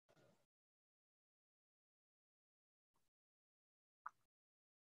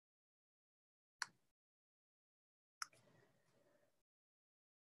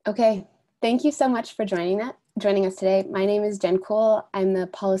Okay, thank you so much for joining us today. My name is Jen Cool. I'm the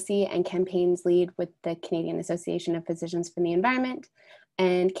Policy and Campaigns Lead with the Canadian Association of Physicians for the Environment,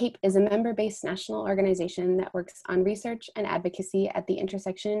 and CAPE is a member-based national organization that works on research and advocacy at the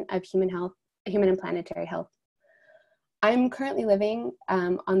intersection of human and planetary health. I'm currently living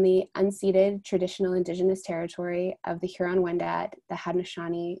on the unceded traditional Indigenous territory of the Huron-Wendat, the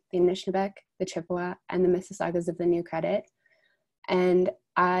Haudenosaunee, the Anishinaabeg, the Chippewa, and the Mississaugas of the New Credit. And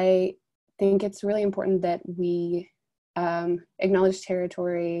I think it's really important that we acknowledge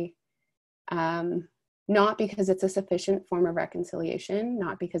territory, not because it's a sufficient form of reconciliation,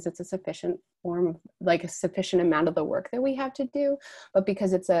 not because it's a sufficient form of like a sufficient amount of the work that we have to do, but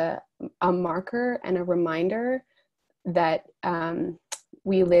because it's a marker and a reminder that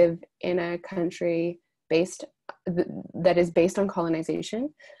we live in a country that is based on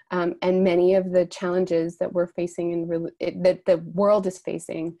colonization, and many of the challenges that we're facing that the world is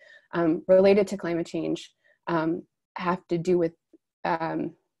facing related to climate change have to do with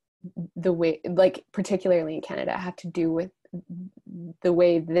the way, like particularly in Canada, have to do with the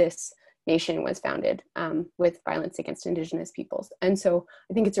way this nation was founded, with violence against Indigenous peoples. And so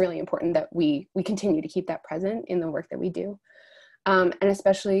I think it's really important that we continue to keep that present in the work that we do. And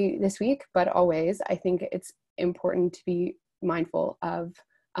especially this week, but always, I think it's important to be mindful of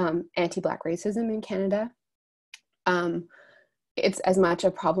anti-Black racism in Canada. It's as much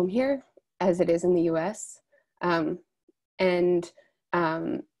a problem here as it is in the US. And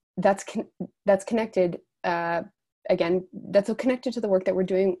that's connected, again, that's connected to the work that we're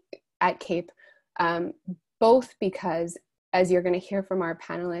doing at CAPE, both because, as you're going to hear from our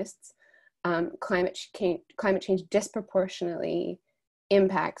panelists, climate change disproportionately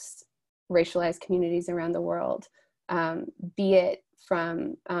impacts racialized communities around the world, be it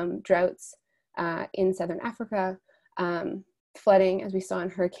from droughts in Southern Africa, flooding, as we saw in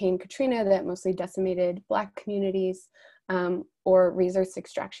Hurricane Katrina, that mostly decimated Black communities, or resource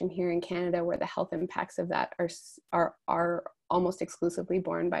extraction here in Canada, where the health impacts of that are almost exclusively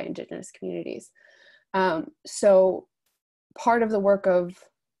borne by Indigenous communities. So part of the work of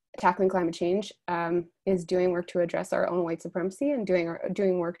tackling climate change is doing work to address our own white supremacy and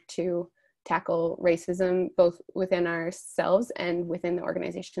doing work to tackle racism, both within ourselves and within the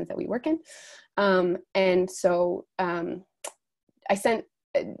organizations that we work in. And so I sent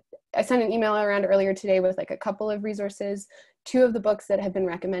an email around earlier today with like a couple of resources. Two of the books that have been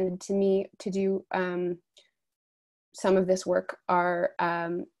recommended to me to do some of this work are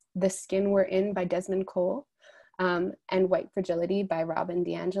The Skin We're In by Desmond Cole, and White Fragility by Robin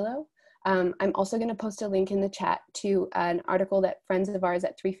DiAngelo. I'm also going to post a link in the chat to an article that friends of ours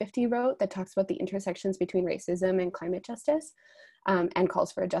at 350 wrote that talks about the intersections between racism and climate justice, and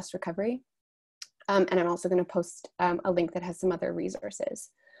calls for a just recovery. And I'm also going to post a link that has some other resources.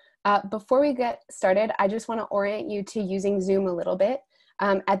 Before we get started, I just want to orient you to using Zoom a little bit.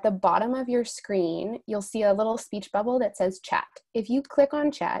 At the bottom of your screen, you'll see a little speech bubble that says chat. If you click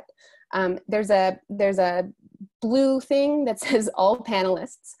on chat, there's a blue thing that says all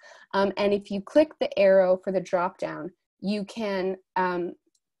panelists. And if you click the arrow for the drop down, you can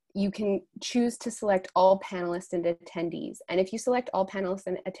choose to select all panelists and attendees. And if you select all panelists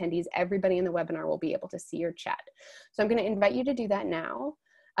and attendees, everybody in the webinar will be able to see your chat. So I'm going to invite you to do that now.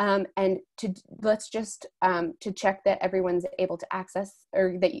 And let's just to check that everyone's able to access,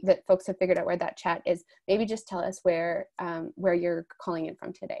 or that folks have figured out where that chat is. Maybe just tell us where you're calling in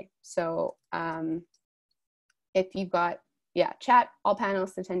from today. So if you've got, chat, all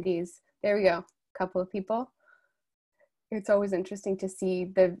panelists, attendees, there we go, a couple of people. It's always interesting to see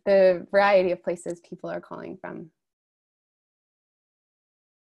the variety of places people are calling from.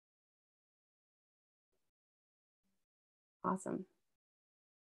 Awesome.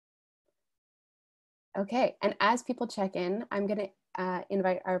 Okay, and as people check in, I'm going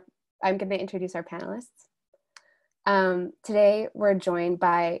to introduce our panelists. Today, we're joined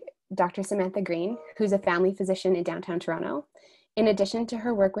by Dr. Samantha Green, who's a family physician in downtown Toronto. In addition to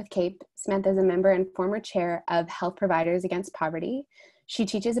her work with CAPE, Samantha is a member and former chair of Health Providers Against Poverty. She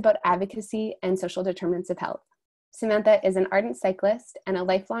teaches about advocacy and social determinants of health. Samantha is an ardent cyclist and a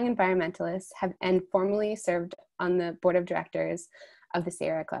lifelong environmentalist, and formerly served on the board of directors of the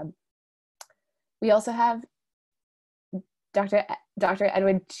Sierra Club. We also have Dr.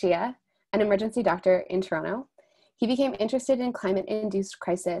 Edward Chia, an emergency doctor in Toronto. He became interested in climate-induced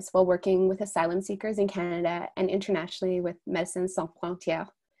crisis while working with asylum seekers in Canada and internationally with Médecins Sans Frontières.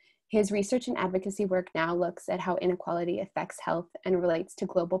 His research and advocacy work now looks at how inequality affects health and relates to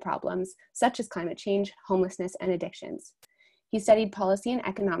global problems such as climate change, homelessness, and addictions. He studied policy and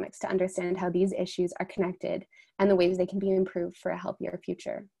economics to understand how these issues are connected and the ways they can be improved for a healthier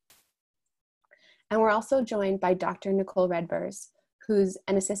future. And we're also joined by Dr. Nicole Redburs, who's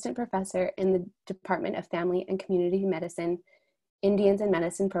an assistant professor in the Department of Family and Community Medicine, Indians in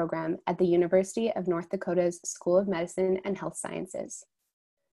Medicine program at the University of North Dakota's School of Medicine and Health Sciences.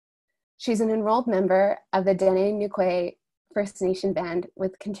 She's an enrolled member of the Dene Nukwe First Nation Band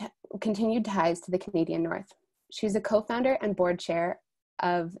with continued ties to the Canadian North. She's a co-founder and board chair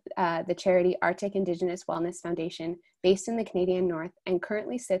of the charity Arctic Indigenous Wellness Foundation based in the Canadian North, and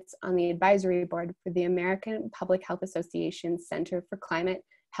currently sits on the advisory board for the American Public Health Association's Center for Climate,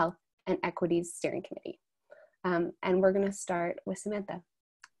 Health, and Equity's Steering Committee. And we're gonna start with Samantha.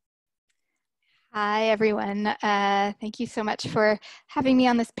 Hi, everyone. Thank you so much for having me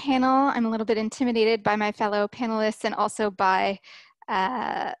on this panel. I'm a little bit intimidated by my fellow panelists and also by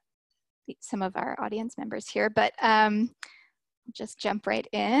some of our audience members here, but I'll just jump right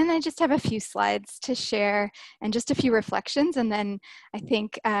in. I just have a few slides to share and just a few reflections, and then I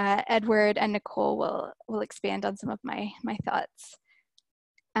think Edward and Nicole will expand on some of my thoughts.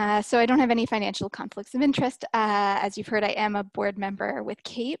 So I don't have any financial conflicts of interest. As you've heard, I am a board member with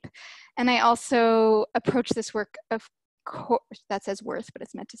CAPE, and I also approach this work, of course, that says worth, but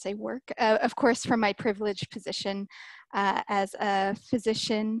it's meant to say work, of course, from my privileged position as a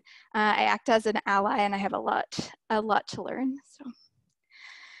physician. I act as an ally, and I have a lot to learn.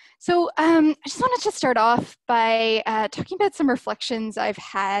 So I just wanted to start off by talking about some reflections I've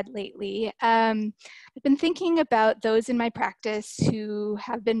had lately. I've been thinking about those in my practice who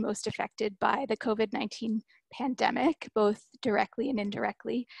have been most affected by the COVID-19 pandemic, both directly and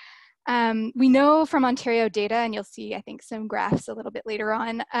indirectly. We know from Ontario data, and you'll see, I think, some graphs a little bit later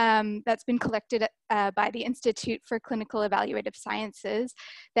on, that's been collected by the Institute for Clinical Evaluative Sciences,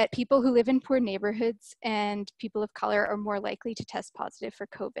 that people who live in poor neighborhoods and people of color are more likely to test positive for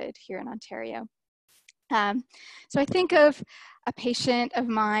COVID here in Ontario. So I think of a patient of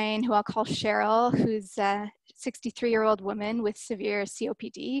mine who I'll call Cheryl, who's a 63-year-old woman with severe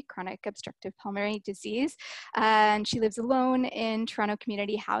COPD, chronic obstructive pulmonary disease, and she lives alone in Toronto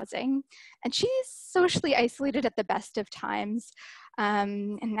community housing. And she's socially isolated at the best of times.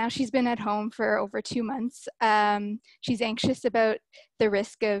 And now she's been at home for over 2 months. She's anxious about the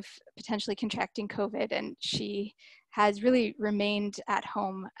risk of potentially contracting COVID, and she has really remained at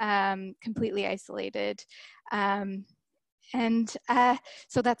home, completely isolated. So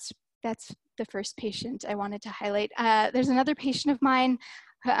that's the first patient I wanted to highlight. There's another patient of mine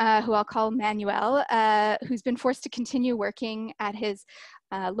who I'll call Manuel, who's been forced to continue working at his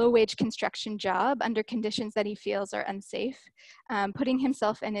low-wage construction job under conditions that he feels are unsafe, putting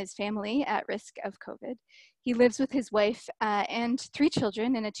himself and his family at risk of COVID. He lives with his wife and 3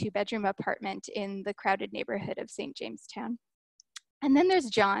 children in a 2-bedroom apartment in the crowded neighborhood of St. Jamestown. And then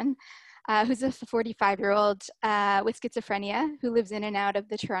there's John, who's a 45-year-old with schizophrenia who lives in and out of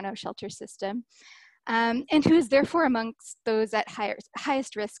the Toronto shelter system, and who is therefore amongst those at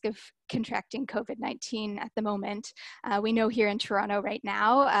highest risk of contracting COVID-19 at the moment. We know here in Toronto right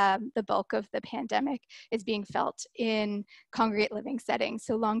now, the bulk of the pandemic is being felt in congregate living settings,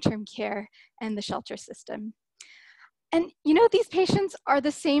 so long-term care and the shelter system. And you know, these patients are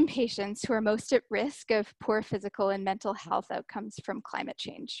the same patients who are most at risk of poor physical and mental health outcomes from climate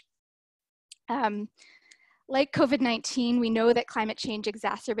change. Like COVID-19, we know that climate change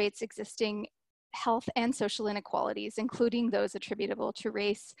exacerbates existing health and social inequalities, including those attributable to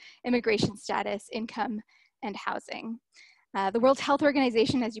race, immigration status, income, and housing. The World Health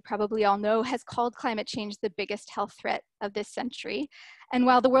Organization, as you probably all know, has called climate change the biggest health threat of this century. And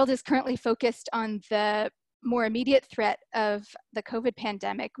while the world is currently focused on the more immediate threat of the COVID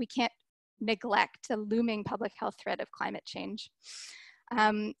pandemic, we can't neglect the looming public health threat of climate change.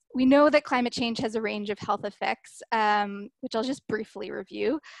 We know that climate change has a range of health effects, which I'll just briefly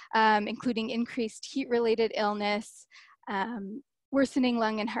review, including increased heat-related illness, worsening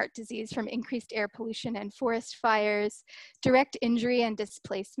lung and heart disease from increased air pollution and forest fires, direct injury and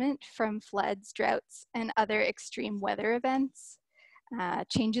displacement from floods, droughts, and other extreme weather events,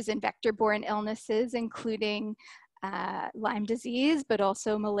 changes in vector-borne illnesses, including Lyme disease, but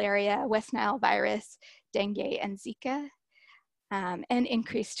also malaria, West Nile virus, dengue, and Zika, and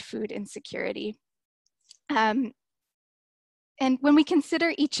increased food insecurity. And when we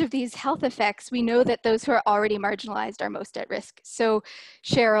consider each of these health effects, we know that those who are already marginalized are most at risk. So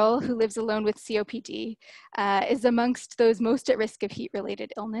Cheryl, who lives alone with COPD, is amongst those most at risk of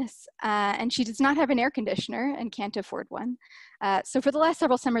heat-related illness. And she does not have an air conditioner and can't afford one. So for the last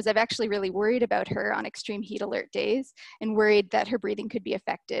several summers, I've actually really worried about her on extreme heat alert days and worried that her breathing could be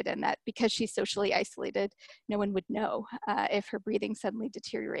affected and that because she's socially isolated, no one would know if her breathing suddenly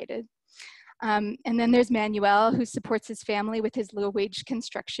deteriorated. And then there's Manuel, who supports his family with his low-wage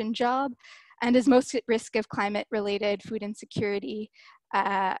construction job and is most at risk of climate-related food insecurity.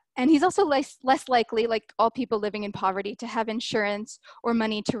 And he's also less likely, like all people living in poverty, to have insurance or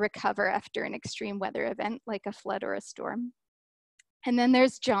money to recover after an extreme weather event like a flood or a storm. And then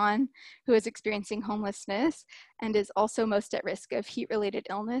there's John, who is experiencing homelessness and is also most at risk of heat-related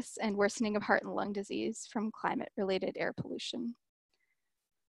illness and worsening of heart and lung disease from climate-related air pollution.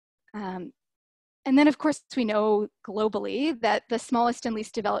 And then, of course, we know globally that the smallest and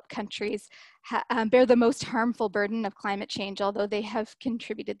least developed countries bear the most harmful burden of climate change, although they have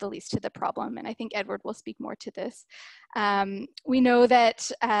contributed the least to the problem. And I think Edward will speak more to this. We know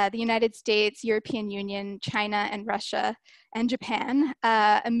that the United States, European Union, China, and Russia, and Japan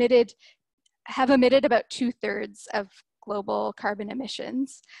have emitted about 2/3 of global carbon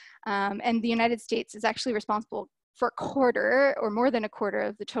emissions. And the United States is actually responsible for a quarter or more than a quarter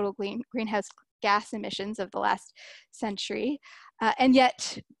of the total greenhouse gas emissions of the last century. And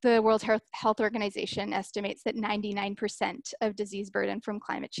yet the World Health Organization estimates that 99% of disease burden from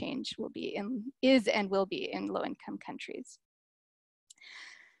climate change is and will be in low-income countries.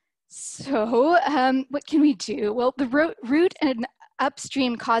 So what can we do? Well, the root and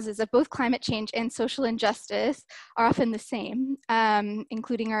upstream causes of both climate change and social injustice are often the same,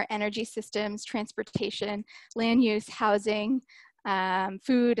 including our energy systems, transportation, land use, housing,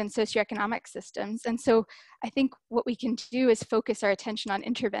 food, and socioeconomic systems. And so I think what we can do is focus our attention on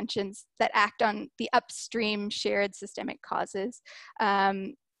interventions that act on the upstream shared systemic causes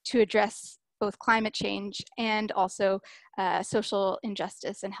to address both climate change and also social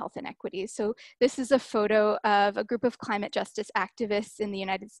injustice and health inequities. So this is a photo of a group of climate justice activists in the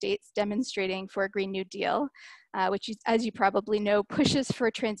United States demonstrating for a Green New Deal, which, as you probably know, pushes for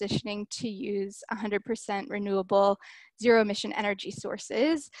transitioning to use 100% renewable, zero-emission energy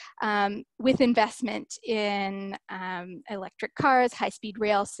sources with investment in electric cars, high-speed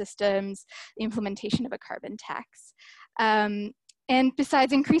rail systems, the implementation of a carbon tax. And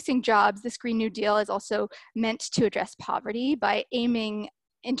besides increasing jobs, this Green New Deal is also meant to address poverty by aiming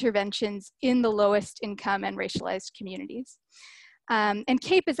interventions in the lowest income and racialized communities. And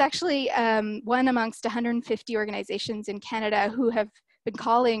CAPE is actually one amongst 150 organizations in Canada who have been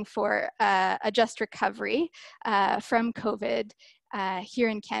calling for a just recovery from COVID here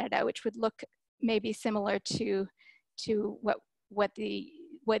in Canada, which would look maybe similar to what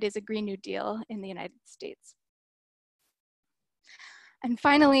is a Green New Deal in the United States. And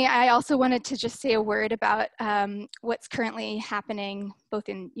finally, I also wanted to just say a word about what's currently happening both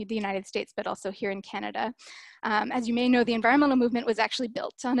in the United States, but also here in Canada. As you may know, the environmental movement was actually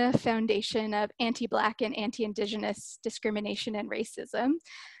built on a foundation of anti-Black and anti-Indigenous discrimination and racism.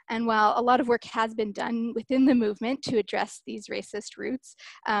 And while a lot of work has been done within the movement to address these racist roots,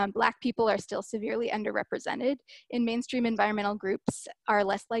 Black people are still severely underrepresented in mainstream environmental groups, are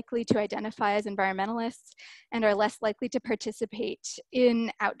less likely to identify as environmentalists, and are less likely to participate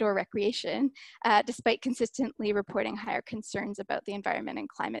in outdoor recreation, despite consistently reporting higher concerns about the environment and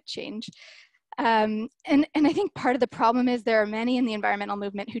climate change. And I think part of the problem is there are many in the environmental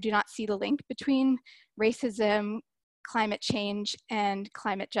movement who do not see the link between racism, climate change, and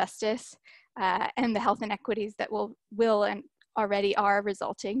climate justice, and the health inequities that will and already are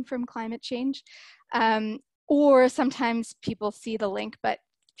resulting from climate change. Or sometimes people see the link but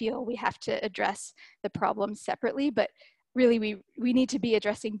feel we have to address the problems separately, but really we need to be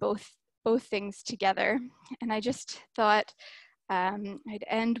addressing both things together. And I just thought I'd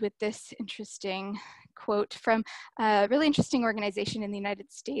end with this interesting quote from a really interesting organization in the United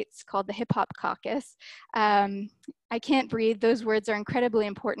States called the Hip Hop Caucus. I can't breathe. Those words are incredibly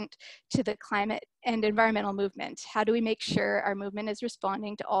important to the climate and environmental movement. How do we make sure our movement is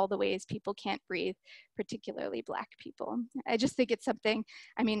responding to all the ways people can't breathe, particularly Black people? I just think it's something,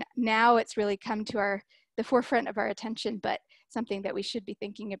 I mean, now it's really come to the forefront of our attention, but something that we should be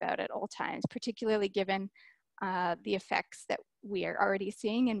thinking about at all times, particularly given the effects that we are already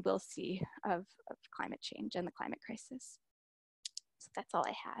seeing and will see of climate change and the climate crisis. So that's all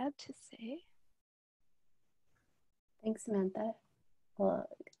I had to say. Thanks, Samantha. We'll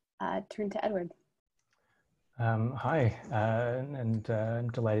turn to Edward. Hi, I'm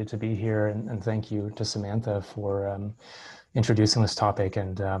delighted to be here, and thank you to Samantha for introducing this topic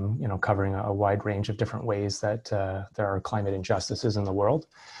and covering a wide range of different ways that there are climate injustices in the world.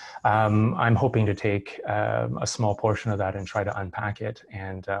 I'm hoping to take a small portion of that and try to unpack it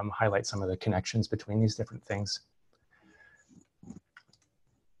and highlight some of the connections between these different things.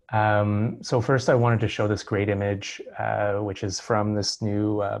 So first I wanted to show this great image, which is from this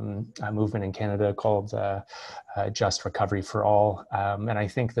new movement in Canada called Just Recovery for All. And I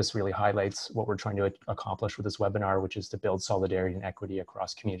think this really highlights what we're trying to accomplish with this webinar, which is to build solidarity and equity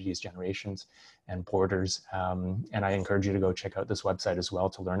across communities, generations, and borders. And I encourage you to go check out this website as well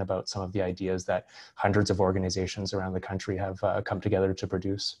to learn about some of the ideas that hundreds of organizations around the country have come together to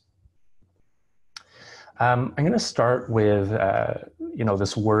produce. I'm going to start with,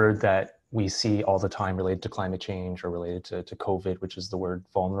 this word that we see all the time related to climate change or related to COVID, which is the word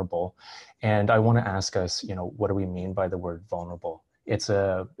vulnerable. And I want to ask us, what do we mean by the word vulnerable? It's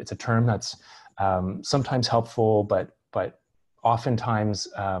a term that's sometimes helpful, but oftentimes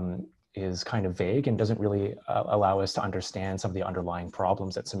is kind of vague and doesn't really allow us to understand some of the underlying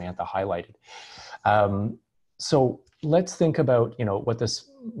problems that Samantha highlighted. So let's think about, what this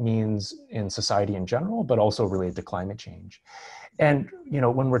means in society in general, but also related to climate change. And,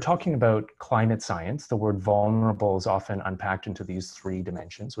 when we're talking about climate science, the word vulnerable is often unpacked into these three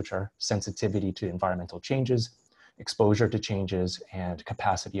dimensions, which are sensitivity to environmental changes, exposure to changes, and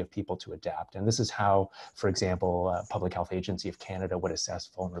capacity of people to adapt. And this is how, for example, Public Health Agency of Canada would assess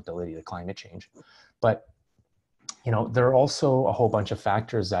vulnerability to climate change. But there are also a whole bunch of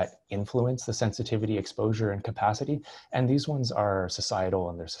factors that influence the sensitivity, exposure, and capacity. And these ones are societal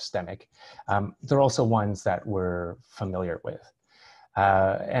and they're systemic. They're also ones that we're familiar with.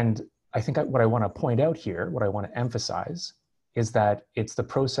 And I think what I want to point out here, what I want to emphasize, is that it's the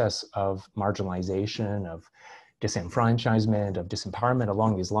process of marginalization, of disenfranchisement, of disempowerment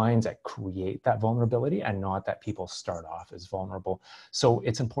along these lines that create that vulnerability, and not that people start off as vulnerable. So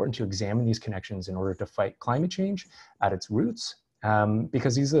it's important to examine these connections in order to fight climate change at its roots,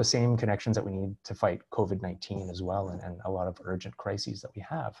 because these are the same connections that we need to fight COVID-19 as well, and a lot of urgent crises that we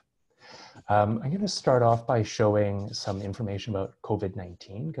have. I'm going to start off by showing some information about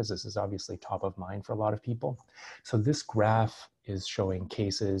COVID-19, because this is obviously top of mind for a lot of people. So this graph is showing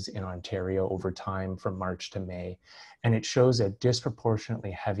cases in Ontario over time from March to May, and it shows a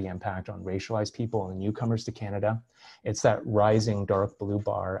disproportionately heavy impact on racialized people and newcomers to Canada. It's that rising dark blue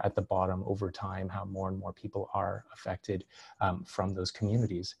bar at the bottom over time, how more and more people are affected from those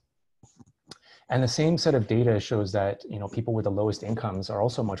communities. And the same set of data shows that people with the lowest incomes are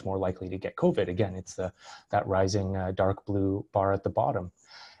also much more likely to get COVID. Again, it's that rising dark blue bar at the bottom.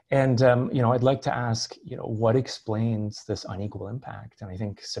 And I'd like to ask, what explains this unequal impact? And I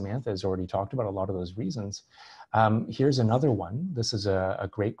think Samantha has already talked about a lot of those reasons. Here's another one. This is a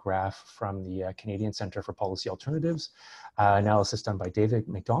great graph from the Canadian Centre for Policy Alternatives, analysis done by David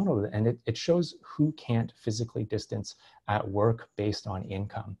McDonald, and it shows who can't physically distance at work based on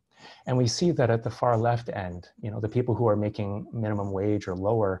income. And we see that at the far left end, the people who are making minimum wage or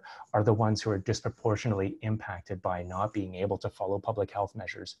lower are the ones who are disproportionately impacted by not being able to follow public health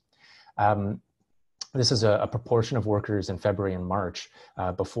measures. This is a proportion of workers in February and March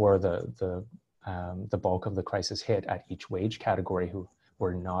before the bulk of the crisis hit at each wage category who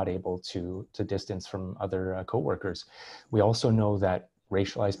were not able to distance from other co-workers. We also know that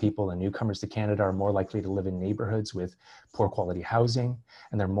racialized people and newcomers to Canada are more likely to live in neighborhoods with poor quality housing,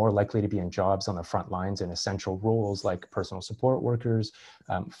 and they're more likely to be in jobs on the front lines in essential roles like personal support workers,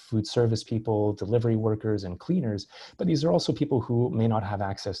 food service people, delivery workers, and cleaners. But these are also people who may not have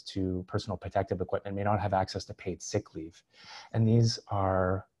access to personal protective equipment, may not have access to paid sick leave. And these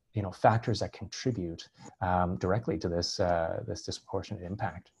are factors that contribute directly to this disproportionate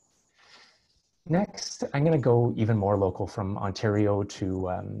impact. Next, I'm going to go even more local from Ontario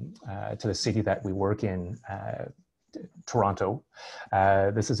to the city that we work in, Toronto.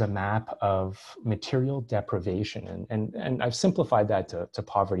 This is a map of material deprivation, and I've simplified that to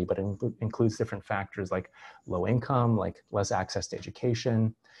poverty, but it includes different factors like low income, like less access to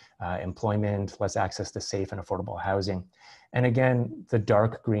education, employment, less access to safe and affordable housing. And again, the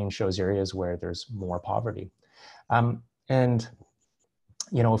dark green shows areas where there's more poverty.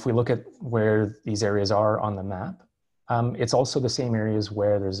 If we look at where these areas are on the map, it's also the same areas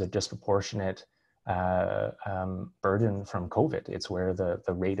where there's a disproportionate burden from COVID. It's where the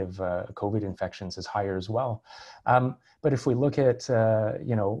rate of COVID infections is higher as well. But if we look at,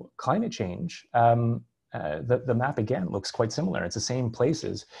 climate change, the map again looks quite similar. It's the same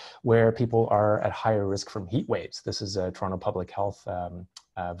places where people are at higher risk from heat waves. This is Toronto Public Health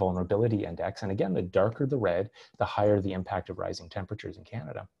vulnerability index. And again, the darker the red, the higher the impact of rising temperatures in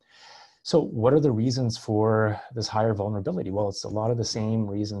Canada. So what are the reasons for this higher vulnerability? Well, it's a lot of the same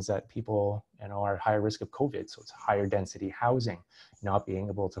reasons that people, are at higher risk of COVID. So it's higher density housing, not being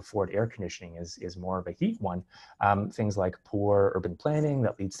able to afford air conditioning is more of a heat one. Things like poor urban planning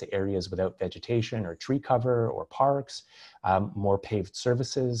that leads to areas without vegetation or tree cover or parks, more paved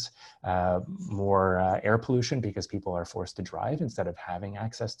surfaces, more air pollution because people are forced to drive instead of having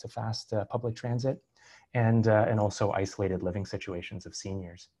access to fast public transit, and also isolated living situations of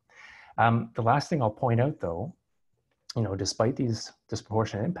seniors. The last thing I'll point out, though, despite these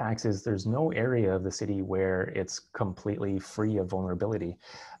disproportionate impacts, is there's no area of the city where it's completely free of vulnerability.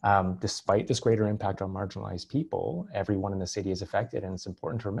 Despite this greater impact on marginalized people, everyone in the city is affected, and it's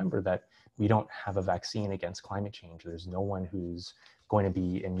important to remember that we don't have a vaccine against climate change. There's no one who's going to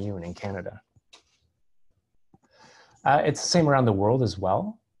be immune in Canada. It's the same around the world as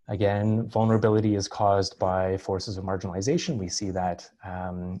well. Again, vulnerability is caused by forces of marginalization. We see that,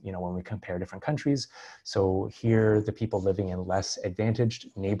 when we compare different countries. So here, the people living in less advantaged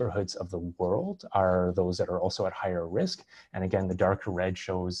neighborhoods of the world are those that are also at higher risk. And again, the darker red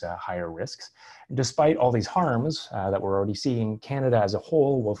shows higher risks. And despite all these harms that we're already seeing, Canada as a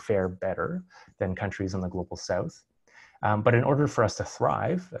whole will fare better than countries in the global south. But in order for us to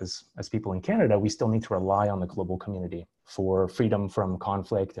thrive as people in Canada, we still need to rely on the global community for freedom from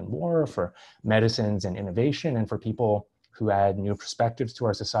conflict and war, for medicines and innovation, and for people who add new perspectives to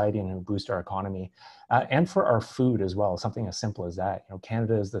our society and who boost our economy, and for our food as well, something as simple as that.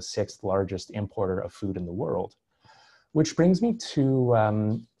 Canada is the 6th largest importer of food in the world, which brings me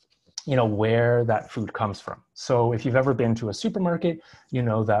to where that food comes from. So if you've ever been to a supermarket, you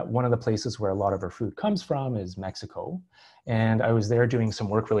know that one of the places where a lot of our food comes from is Mexico. And I was there doing some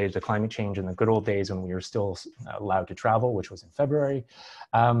work related to climate change in the good old days when we were still allowed to travel, which was in February.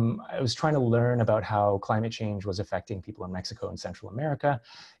 I was trying to learn about how climate change was affecting people in Mexico and Central America.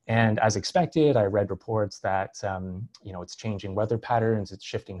 And as expected, I read reports that, it's changing weather patterns, it's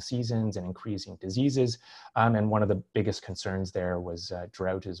shifting seasons and increasing diseases. And one of the biggest concerns there was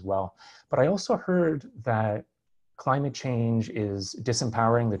drought as well. But I also heard that climate change is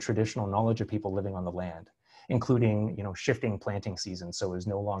disempowering the traditional knowledge of people living on the land, including shifting planting seasons so it was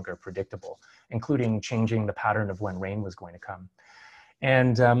no longer predictable, including changing the pattern of when rain was going to come.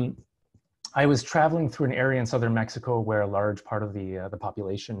 And I was traveling through an area in southern Mexico where a large part of the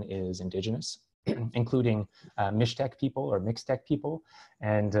population is indigenous, including Mixtec people or Mixtec people.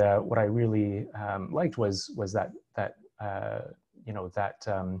 And what I really liked was that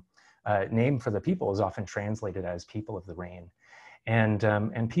name for the people is often translated as people of the rain.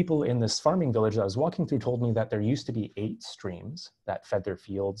 And people in this farming village that I was walking through told me that there used to be 8 streams that fed their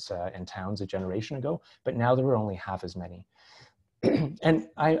fields and towns a generation ago, but now there were only half as many. And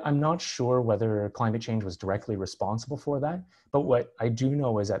I'm not sure whether climate change was directly responsible for that, but what I do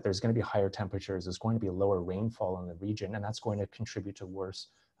know is that there's going to be higher temperatures, there's going to be lower rainfall in the region, and that's going to contribute to worse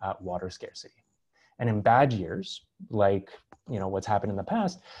water scarcity. And in bad years, like what's happened in the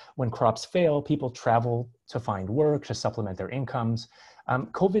past, when crops fail, people travel to find work, to supplement their incomes.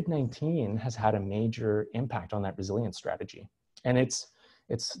 COVID-19 has had a major impact on that resilience strategy. And it's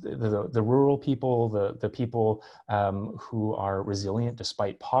the rural people, the people who are resilient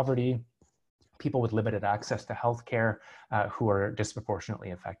despite poverty, people with limited access to healthcare who are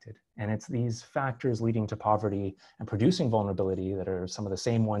disproportionately affected. And it's these factors leading to poverty and producing vulnerability that are some of the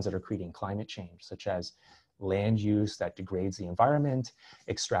same ones that are creating climate change, such as land use that degrades the environment,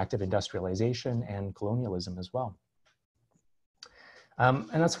 extractive industrialization, and colonialism as well.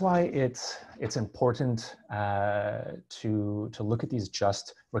 And that's why it's important to look at these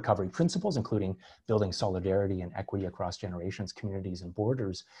just recovery principles, including building solidarity and equity across generations, communities, and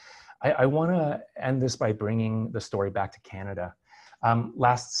borders. I want to end this by bringing the story back to Canada.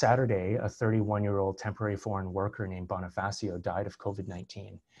 Last Saturday, a 31-year-old temporary foreign worker named Bonifacio died of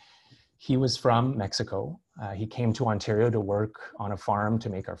COVID-19. He was from Mexico. He came to Ontario to work on a farm to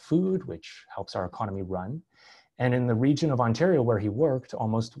make our food, which helps our economy run. And in the region of Ontario where he worked,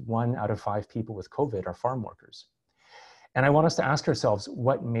 almost 1 out of 5 people with COVID are farm workers. And I want us to ask ourselves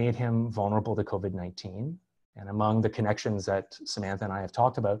what made him vulnerable to COVID-19? And among the connections that Samantha and I have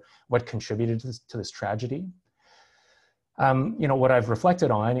talked about, what contributed to this tragedy? What I've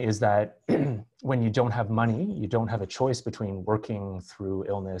reflected on is that when you don't have money, you don't have a choice between working through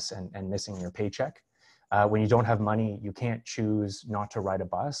illness and missing your paycheck. When you don't have money, you can't choose not to ride a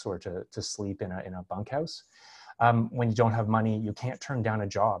bus or to sleep in a bunkhouse. When you don't have money, you can't turn down a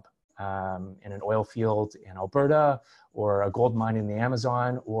job in an oil field in Alberta or a gold mine in the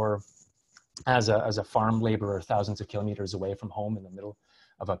Amazon or as a farm laborer thousands of kilometers away from home in the middle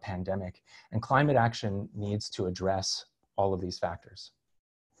of a pandemic. And climate action needs to address all of these factors.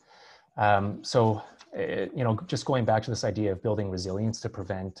 Just going back to this idea of building resilience to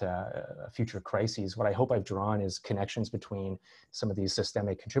prevent future crises, what I hope I've drawn is connections between some of these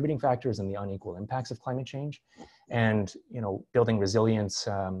systemic contributing factors and the unequal impacts of climate change. And, building resilience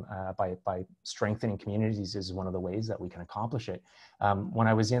by strengthening communities is one of the ways that we can accomplish it. When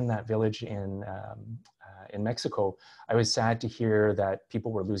I was in that village in Mexico, I was sad to hear that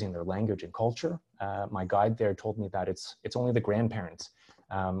people were losing their language and culture. My guide there told me that it's only the grandparents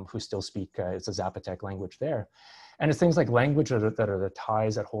who still speak, it's a Zapotec language there. And it's things like language that are the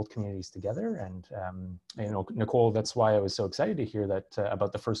ties that hold communities together. And, Nicole, that's why I was so excited to hear that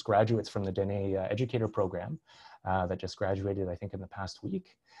about the first graduates from the Dene Educator Program that just graduated, I think, in the past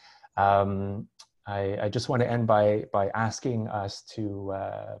week. I just want to end by asking us to,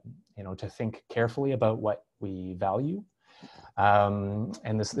 to think carefully about what we value.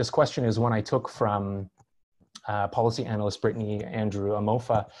 And this question is one I took from policy analyst Brittany Andrew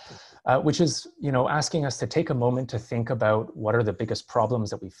Amofa, which is, asking us to take a moment to think about what are the biggest problems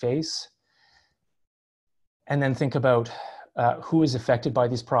that we face, and then think about who is affected by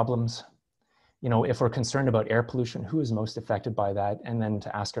these problems. If we're concerned about air pollution, who is most affected by that, and then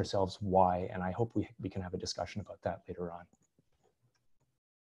to ask ourselves why. And I hope we can have a discussion about that later on.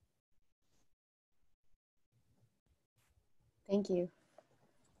 Thank you.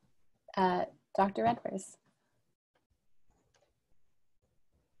 Dr. Edwards.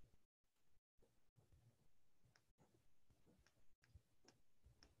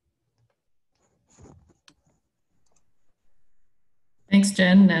 Thanks,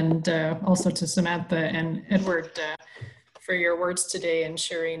 Jen, and also to Samantha and Edward for your words today and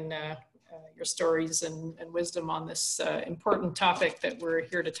sharing your stories and wisdom on this important topic that we're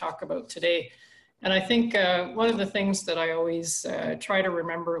here to talk about today. And I think one of the things that I always try to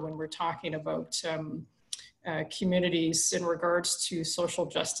remember when we're talking about communities in regards to social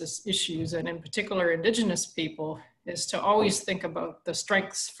justice issues, and in particular Indigenous people, is to always think about the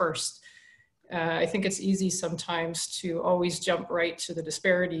strengths first. I think it's easy sometimes to always jump right to the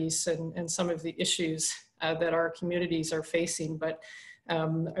disparities and some of the issues that our communities are facing. But I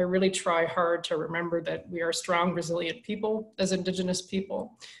really try hard to remember that we are strong, resilient people as Indigenous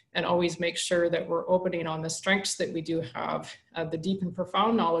people, and always make sure that we're opening on the strengths that we do have, the deep and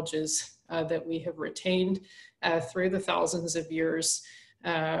profound knowledges that we have retained through the thousands of years,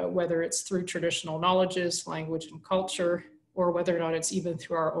 whether it's through traditional knowledges, language and culture, or whether or not it's even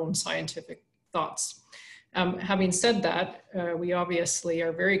through our own scientific thoughts. Having said that, we obviously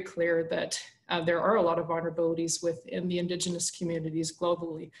are very clear that there are a lot of vulnerabilities within the Indigenous communities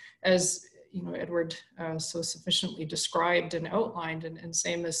globally, as Edward so sufficiently described and outlined, and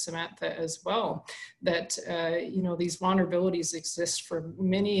same as Samantha as well, that these vulnerabilities exist for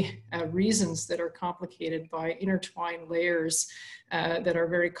many reasons that are complicated by intertwined layers that are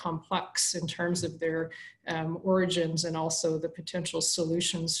very complex in terms of their origins and also the potential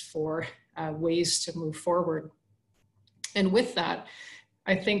solutions for ways to move forward. And with that,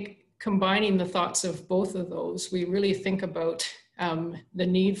 I think combining the thoughts of both of those, we really think about the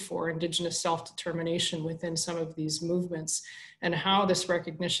need for Indigenous self-determination within some of these movements, and how this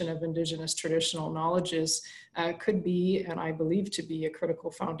recognition of Indigenous traditional knowledges could be, and I believe to be, a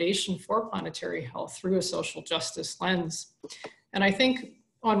critical foundation for planetary health through a social justice lens. And I think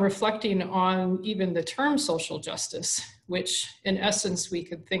on reflecting on even the term social justice, which in essence we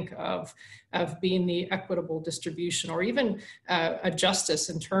could think of being the equitable distribution, or even a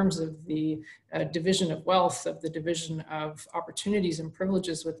justice in terms of the division of wealth, of the division of opportunities and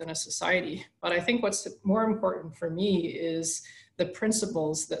privileges within a society. But I think what's more important for me is the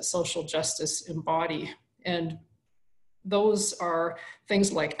principles that social justice embody. And those are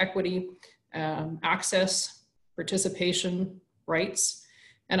things like equity, access, participation, rights.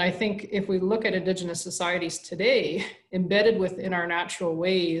 And I think if we look at Indigenous societies today, embedded within our natural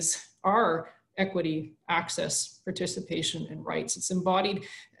ways are equity, access, participation, and rights. It's embodied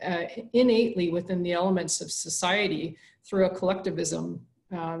innately within the elements of society through a collectivism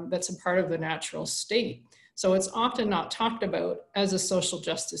that's a part of the natural state. So it's often not talked about as a social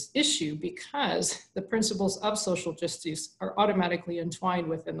justice issue because the principles of social justice are automatically entwined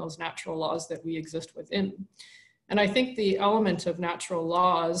within those natural laws that we exist within. And I think the element of natural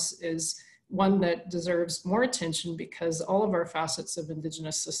laws is one that deserves more attention, because all of our facets of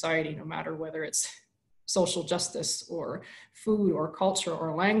Indigenous society, no matter whether it's social justice or food or culture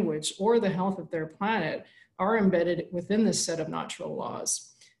or language or the health of their planet, are embedded within this set of natural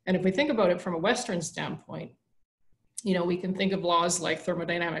laws. And if we think about it from a Western standpoint, we can think of laws like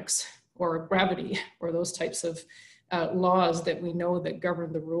thermodynamics, or gravity or those types of laws that we know that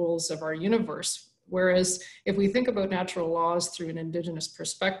govern the rules of our universe. Whereas if we think about natural laws through an Indigenous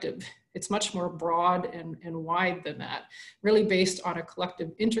perspective, it's much more broad and wide than that, really based on a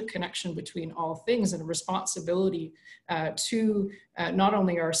collective interconnection between all things and a responsibility to not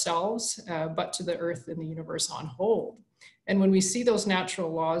only ourselves, but to the earth and the universe on whole. And when we see those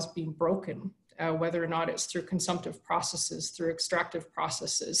natural laws being broken, whether or not it's through consumptive processes, through extractive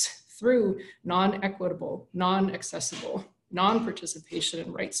processes, through non-equitable, non-accessible, non-participation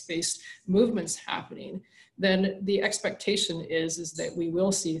and rights-based movements happening, then the expectation is that we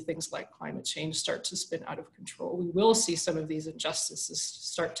will see things like climate change start to spin out of control. We will see some of these injustices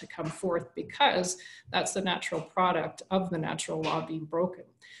start to come forth because that's the natural product of the natural law being broken.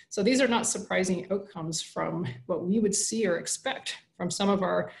 So these are not surprising outcomes from what we would see or expect from some of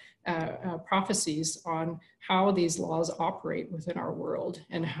our prophecies on how these laws operate within our world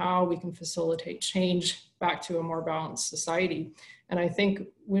and how we can facilitate change back to a more balanced society. And I think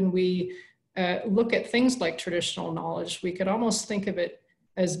when we look at things like traditional knowledge, we could almost think of it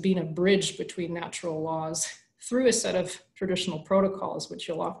as being a bridge between natural laws through a set of traditional protocols, which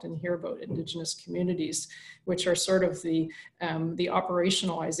you'll often hear about Indigenous communities, which are sort of the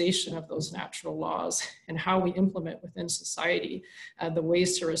operationalization of those natural laws and how we implement within society the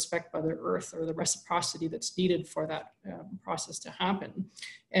ways to respect Mother Earth or the reciprocity that's needed for that process to happen.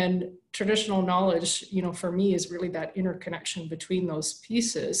 And traditional knowledge, you know, for me is really that interconnection between those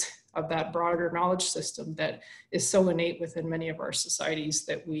pieces of that broader knowledge system that is so innate within many of our societies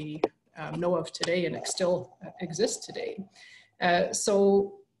that we know of today and still exist today.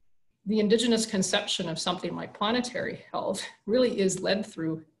 So the Indigenous conception of something like planetary health really is led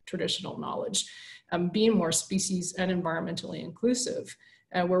through traditional knowledge, being more species and environmentally inclusive,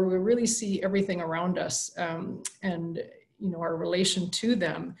 where we really see everything around us and our relation to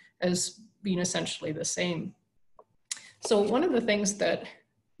them as being essentially the same. So one of the things that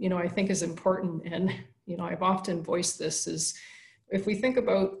I think is important, and I've often voiced this, is if we think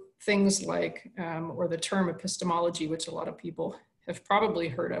about things like, or the term epistemology, which a lot of people have probably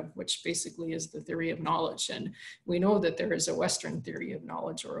heard of, which basically is the theory of knowledge. And we know that there is a Western theory of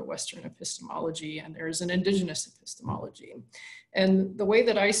knowledge or a Western epistemology, and there is an Indigenous epistemology. And the way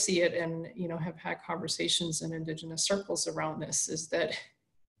that I see it, and have had conversations in Indigenous circles around this, is that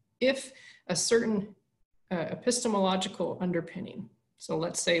if a certain epistemological underpinning, so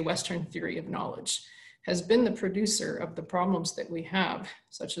let's say Western theory of knowledge, has been the producer of the problems that we have,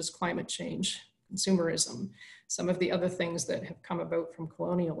 such as climate change, consumerism, some of the other things that have come about from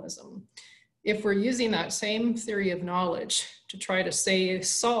colonialism. If we're using that same theory of knowledge to try to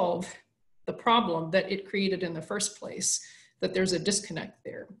solve the problem that it created in the first place, that there's a disconnect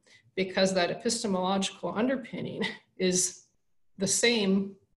there, because that epistemological underpinning is the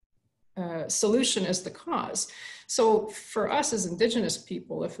same solution as the cause. So for us as Indigenous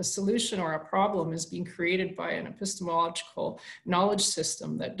people, if a solution or a problem is being created by an epistemological knowledge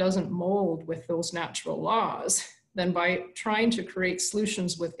system that doesn't mold with those natural laws, then by trying to create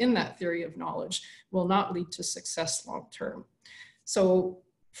solutions within that theory of knowledge will not lead to success long term. So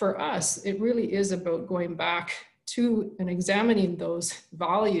for us, it really is about going back to and examining those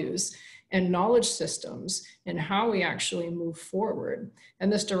values and knowledge systems and how we actually move forward.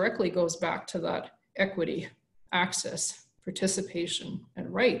 And this directly goes back to that equity, access, participation,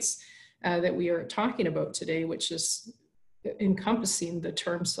 and rights that we are talking about today, which is encompassing the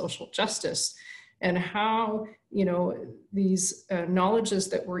term social justice, and how these knowledges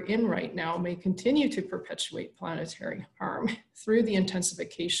that we're in right now may continue to perpetuate planetary harm through the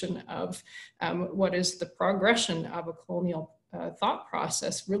intensification of what is the progression of a colonial thought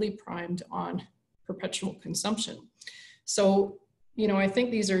process really primed on perpetual consumption. So, I think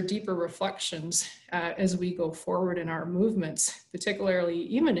these are deeper reflections as we go forward in our movements, particularly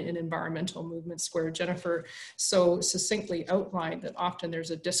even in environmental movements, where Jennifer so succinctly outlined that often there's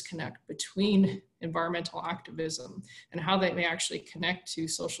a disconnect between environmental activism and how that may actually connect to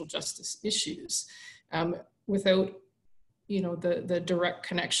social justice issues without the direct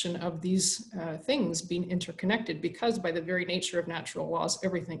connection of these things being interconnected, because by the very nature of natural laws,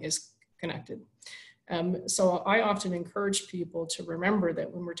 everything is connected. So I often encourage people to remember that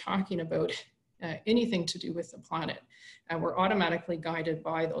when we're talking about anything to do with the planet, we're automatically guided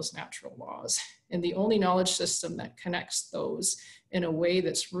by those natural laws. And the only knowledge system that connects those in a way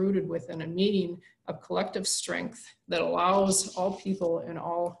that's rooted within a meaning of collective strength that allows all people and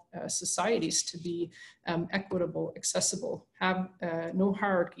all societies to be equitable, accessible, have no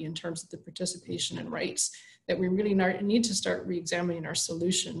hierarchy in terms of the participation and rights, that we really need to start re-examining our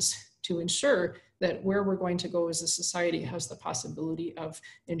solutions to ensure that where we're going to go as a society has the possibility of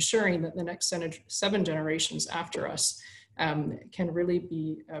ensuring that the next 7 generations after us can really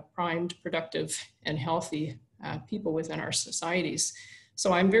be primed, productive, and healthy people within our societies.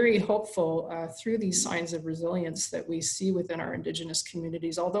 So I'm very hopeful through these signs of resilience that we see within our Indigenous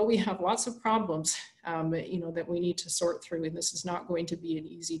communities, although we have lots of problems, that we need to sort through, and this is not going to be an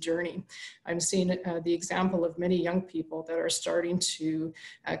easy journey. I'm seeing the example of many young people that are starting to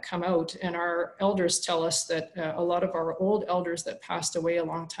come out, and our elders tell us that a lot of our old elders that passed away a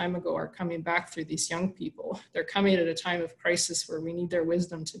long time ago are coming back through these young people. They're coming at a time of crisis where we need their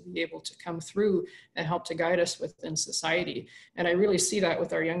wisdom to be able to come through and help to guide us within society. And I really see that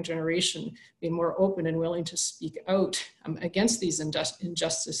with our young generation being more open and willing to speak out against these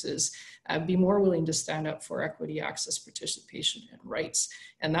injustices, be more willing to stand up for equity, access, participation, and rights.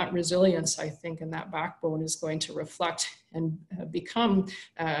 And that resilience, I think, and that backbone is going to reflect and become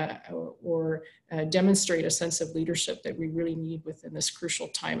or demonstrate a sense of leadership that we really need within this crucial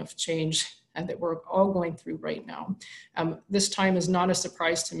time of change and that we're all going through right now. This time is not a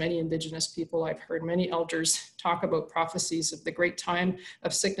surprise to many Indigenous people. I've heard many elders talk about prophecies of the great time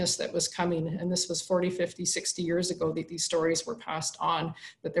of sickness that was coming. And this was 40, 50, 60 years ago that these stories were passed on,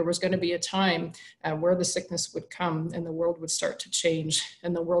 that there was going to be a time where the sickness would come and the world would start to change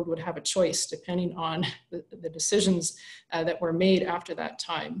and the world would have a choice depending on the decisions that were made after that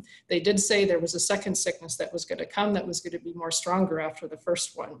time. They did say there was a second sickness that was going to come that was going to be more stronger after the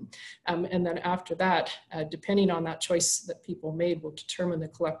first one. And then after that, depending on that choice that people made will determine the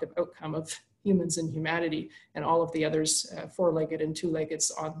collective outcome of humans and humanity and all of the others, four-legged and two-leggeds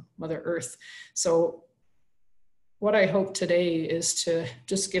on Mother Earth. So what I hope today is to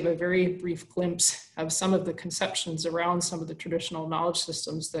just give a very brief glimpse of some of the conceptions around some of the traditional knowledge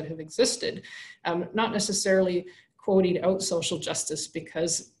systems that have existed, not necessarily quoting out social justice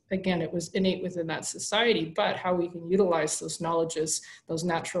because again, it was innate within that society, but how we can utilize those knowledges, those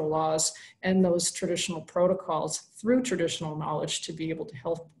natural laws, and those traditional protocols through traditional knowledge to be able to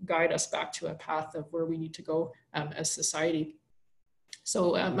help guide us back to a path of where we need to go as society.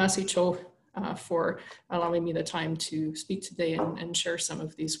 So Masi Cho for allowing me the time to speak today and share some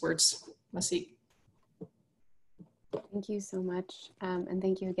of these words. Masi. Thank you so much. And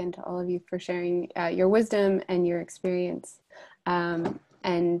thank you again to all of you for sharing your wisdom and your experience.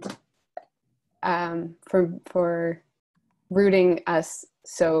 And for rooting us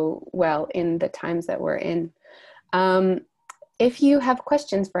so well in the times that we're in. If you have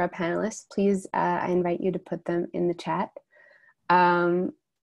questions for our panelists, please, I invite you to put them in the chat.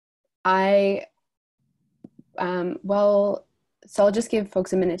 So I'll just give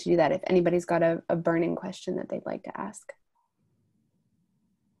folks a minute to do that if anybody's got a burning question that they'd like to ask.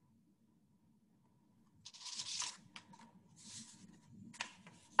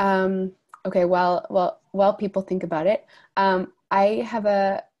 Okay, while people think about it, I have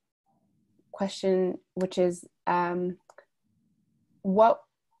a question, which is, what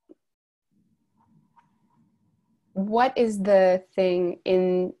is the thing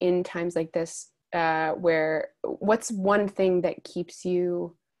in times like this where, what's one thing that keeps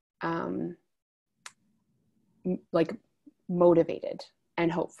you like motivated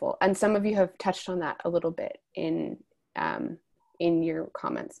and hopeful? And some of you have touched on that a little bit in your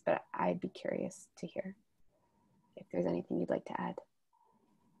comments, but I'd be curious to hear if there's anything you'd like to add.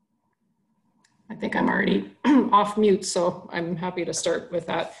 I think I'm already off mute, so I'm happy to start with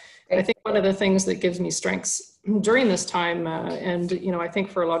that. Great. I think one of the things that gives me strengths during this time, and I think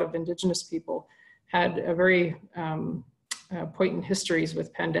for a lot of Indigenous people, had a very poignant histories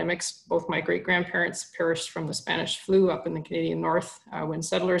with pandemics. Both my great-grandparents perished from the Spanish flu up in the Canadian North when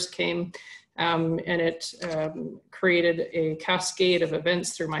settlers came. And it created a cascade of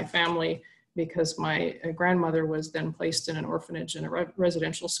events through my family because my grandmother was then placed in an orphanage and a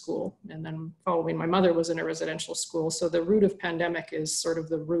residential school. And then following, my mother was in a residential school. So the root of pandemic is sort of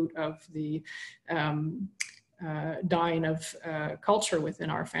the root of the dying of culture within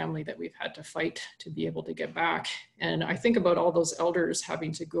our family that we've had to fight to be able to get back. And I think about all those elders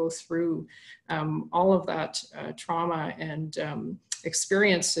having to go through all of that trauma and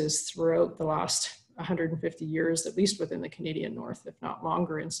experiences throughout the last 150 years, at least within the Canadian North, if not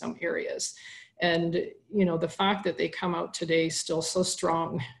longer in some areas. And, the fact that they come out today still so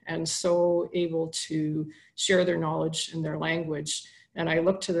strong and so able to share their knowledge and their language. And I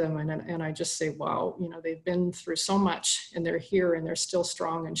look to them and I just say, wow, they've been through so much and they're here and they're still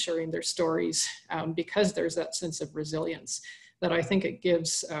strong and sharing their stories because there's that sense of resilience that I think it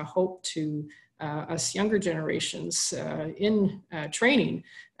gives hope to us younger generations in training,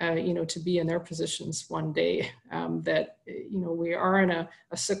 to be in their positions one day, that, we are in a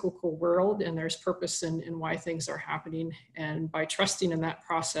cyclical world, and there's purpose in why things are happening. And by trusting in that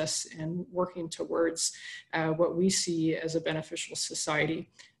process and working towards what we see as a beneficial society,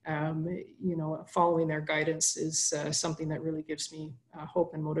 following their guidance is something that really gives me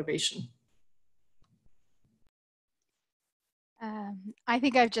hope and motivation. I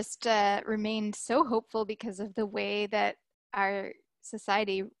think I've just remained so hopeful because of the way that our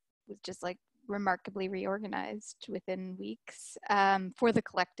society was just like remarkably reorganized within weeks for the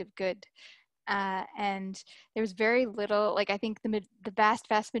collective good. And there was very little, like I think the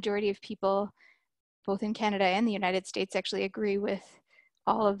vast majority of people, both in Canada and the United States, actually agree with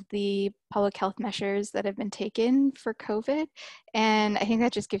all of the public health measures that have been taken for COVID. And I think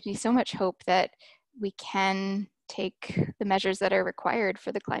that just gives me so much hope that we can take the measures that are required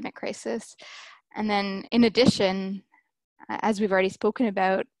for the climate crisis. And then in addition, as we've already spoken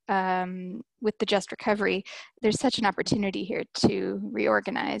about with the Just Recovery, there's such an opportunity here to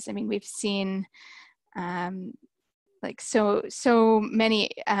reorganize. I mean, we've seen like so many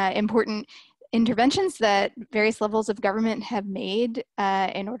important interventions that various levels of government have made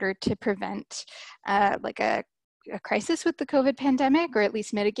in order to prevent like a crisis with the COVID pandemic, or at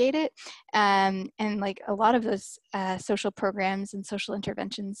least mitigate it. And like a lot of those social programs and social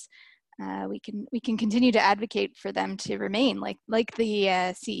interventions, we can continue to advocate for them to remain, like the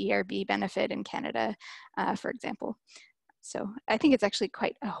CERB benefit in Canada, for example. So I think it's actually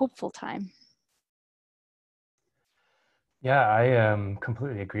quite a hopeful time. Yeah, I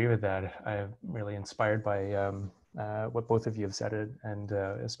completely agree with that. I'm really inspired by what both of you have said, and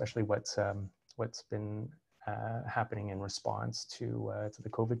especially what's been happening in response to the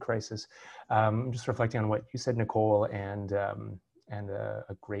COVID crisis. Just reflecting on what you said, Nicole, and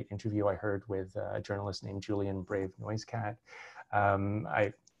a great interview I heard with a journalist named Julian Brave Noisecat.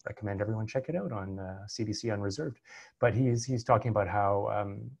 I recommend everyone check it out on CBC Unreserved. But he's talking about how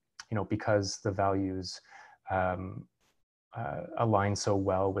because the values align so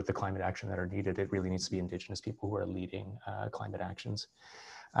well with the climate action that are needed, it really needs to be Indigenous people who are leading climate actions.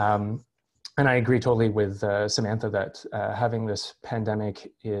 And I agree totally with Samantha that having this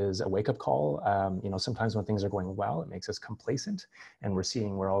pandemic is a wake-up call. Sometimes when things are going well, it makes us complacent, and we're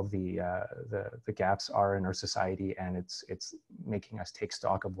seeing where all the gaps are in our society, and it's making us take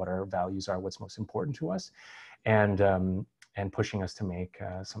stock of what our values are, what's most important to us, and pushing us to make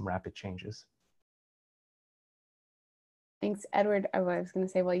some rapid changes. Thanks, Edward. I was going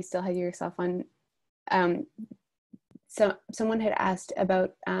to say, while you still had yourself on, so someone had asked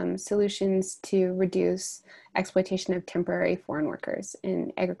about solutions to reduce exploitation of temporary foreign workers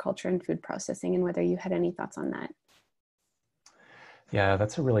in agriculture and food processing, and whether you had any thoughts on that. Yeah,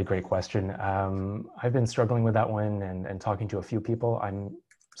 that's a really great question. I've been struggling with that one and talking to a few people. I'm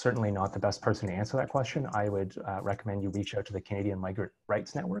certainly not the best person to answer that question. I would recommend you reach out to the Canadian Migrant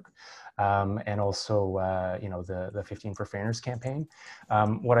Rights Network and also, the 15 for Fairness campaign.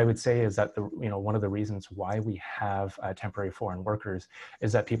 What I would say is that one of the reasons why we have temporary foreign workers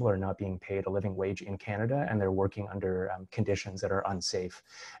is that people are not being paid a living wage in Canada, and they're working under conditions that are unsafe.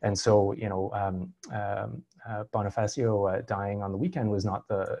 And so, Bonifacio dying on the weekend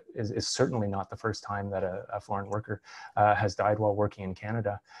is certainly not the first time that a foreign worker has died while working in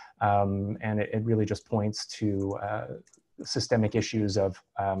Canada. And it really just points to systemic issues of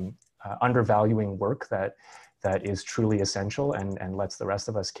undervaluing work that is truly essential and lets the rest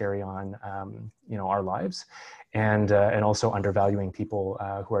of us carry on, our lives, and also undervaluing people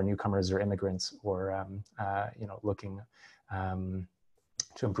who are newcomers or immigrants, or looking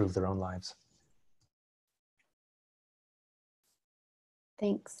to improve their own lives.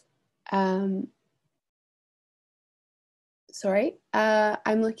 Thanks. Sorry,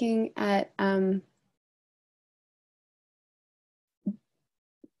 I'm looking at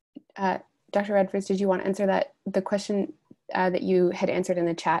Dr. Redford. Did you want to answer the question that you had answered in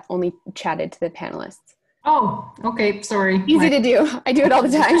the chat, only chatted to the panelists? Oh, okay, sorry. Easy to do. I do it all the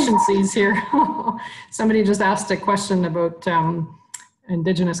time. Efficiencies here. Somebody just asked a question about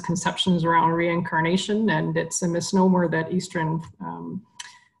Indigenous conceptions around reincarnation, and it's a misnomer that Eastern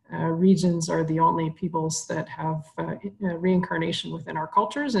regions are the only peoples that have reincarnation within our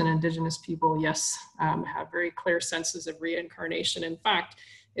cultures, and Indigenous people, yes, have very clear senses of reincarnation. In fact,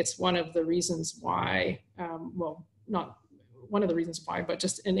 it's one of the reasons why, well, not one of the reasons why, but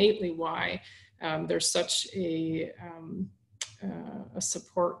just innately why there's such a a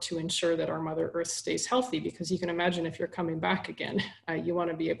support to ensure that our Mother Earth stays healthy, because you can imagine if you're coming back again, you want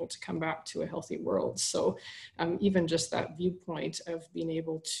to be able to come back to a healthy world. So even just that viewpoint of being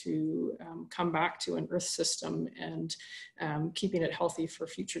able to come back to an Earth system and keeping it healthy for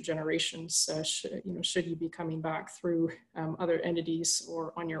future generations, should you be coming back through other entities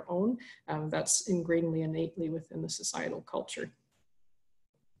or on your own, that's ingrained innately within the societal culture.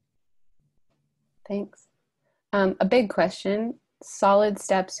 Thanks. A big question, solid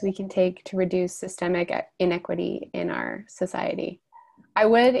steps we can take to reduce systemic inequity in our society. I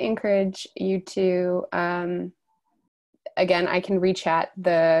would encourage you to, again, I can rechat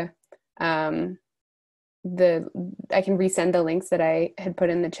I can resend the links that I had put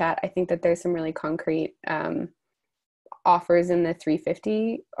in the chat. I think that there's some really concrete offers in the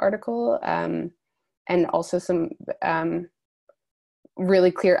 350 article, and also some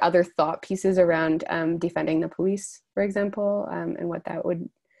really clear other thought pieces around defending the police, for example, and what that would,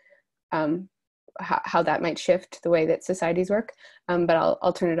 how that might shift the way that societies work. But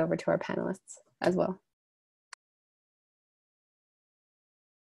I'll turn it over to our panelists as well.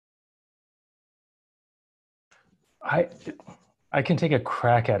 I can take a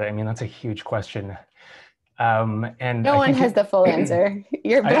crack at it. I mean, that's a huge question. And no one has the full answer.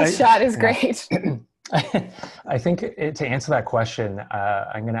 Your best shot is great. I think to answer that question,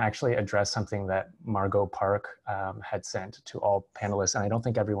 I'm going to actually address something that Margot Park had sent to all panelists, and I don't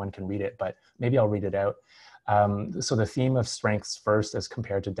think everyone can read it, but maybe I'll read it out. So the theme of strengths first as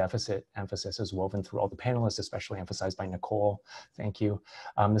compared to deficit emphasis is woven through all the panelists, especially emphasized by Nicole. Thank you.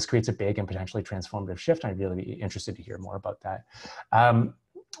 This creates a big and potentially transformative shift. I'd really be interested to hear more about that.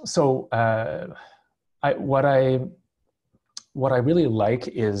 What I really like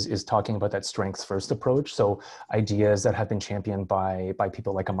is talking about that strengths first approach. So ideas that have been championed by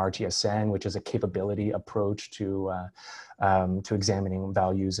people like Amartya Sen, which is a capability approach to examining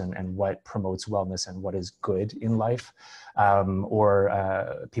values and what promotes wellness and what is good in life,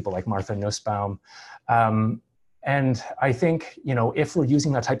 or people like Martha Nussbaum. And I think, if we're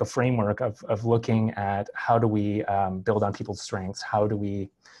using that type of framework of looking at how do we build on people's strengths, how do we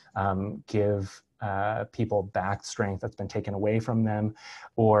give people back strength that's been taken away from them,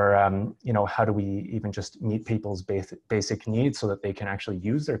 or how do we even just meet people's basic needs so that they can actually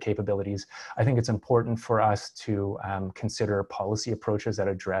use their capabilities. I think it's important for us to consider policy approaches that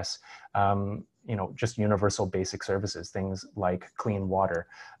address just universal basic services, things like clean water,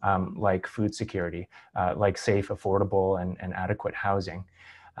 like food security, like safe, affordable, and adequate housing.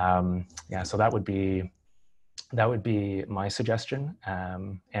 So that would be my suggestion,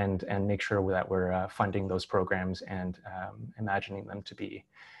 and make sure that we're funding those programs and imagining them to be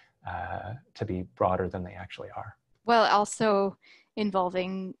broader than they actually are. Well, also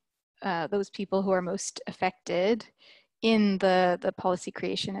involving those people who are most affected in the policy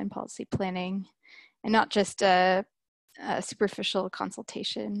creation and policy planning, and not just a superficial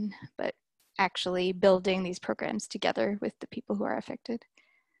consultation, but actually building these programs together with the people who are affected.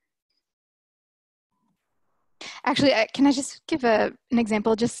 Actually, can I just give an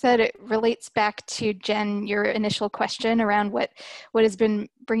example, just that it relates back to, Jen, your initial question around what has been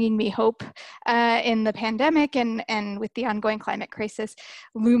bringing me hope in the pandemic and with the ongoing climate crisis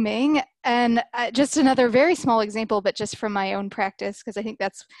looming. And just another very small example, but just from my own practice, because I think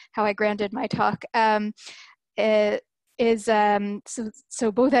that's how I grounded my talk.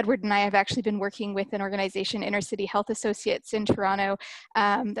 So both Edward and I have actually been working with an organization, Inner City Health Associates in Toronto,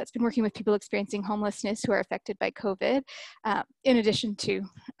 that's been working with people experiencing homelessness who are affected by COVID, in addition to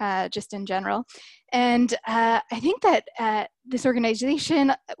just in general. And I think that this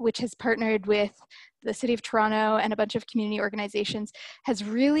organization, which has partnered with the City of Toronto and a bunch of community organizations, has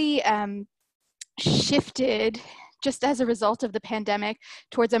really shifted, just as a result of the pandemic,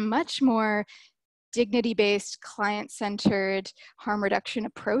 towards a much more dignity-based, client-centered harm reduction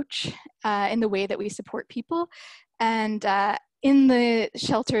approach in the way that we support people. And in the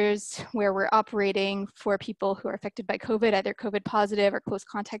shelters where we're operating for people who are affected by COVID, either COVID positive or close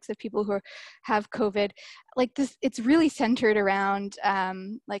contacts of people who have COVID, like this, it's really centered around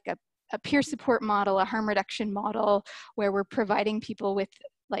like a peer support model, a harm reduction model, where we're providing people with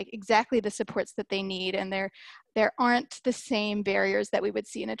like exactly the supports that they need, and there aren't the same barriers that we would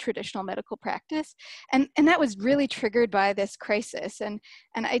see in a traditional medical practice, and that was really triggered by this crisis, and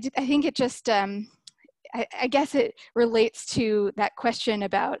I think it just I guess it relates to that question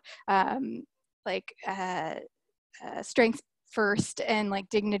about strength first and like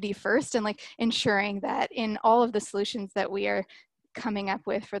dignity first, and like ensuring that in all of the solutions that we are coming up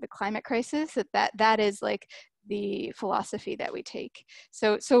with for the climate crisis, that is like the philosophy that we take.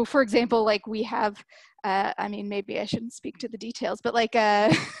 So for example, like we have, I mean, maybe I shouldn't speak to the details, but like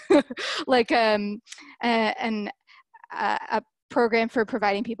like a program for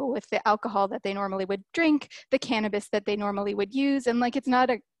providing people with the alcohol that they normally would drink, the cannabis that they normally would use. And like, it's not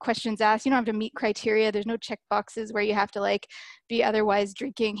a questions asked. You don't have to meet criteria. There's no check boxes where you have to like be otherwise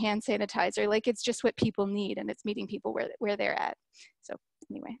drinking hand sanitizer. Like, it's just what people need, and it's meeting people where they're at. So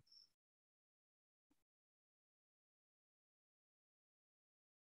anyway.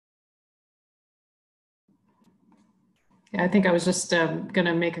 Yeah, I think I was just going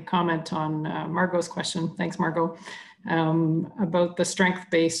to make a comment on Margot's question. Thanks, Margot, about the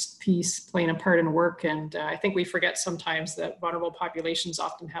strength-based piece playing a part in work. And I think we forget sometimes that vulnerable populations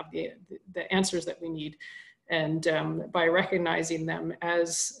often have the answers that we need. And by recognizing them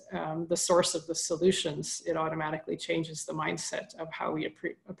as the source of the solutions, it automatically changes the mindset of how we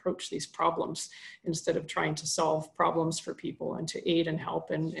approach these problems, instead of trying to solve problems for people and to aid and help.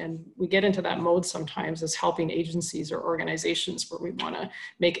 And we get into that mode sometimes as helping agencies or organizations where we want to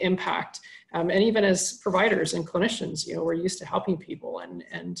make impact. And even as providers and clinicians, you know, we're used to helping people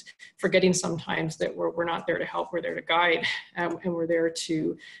and forgetting sometimes that we're not there to help, we're there to guide, and we're there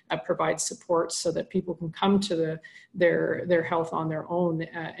to provide support so that people can come to their health on their own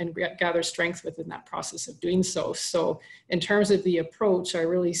and gather strength within that process of doing so. So in terms of the approach, I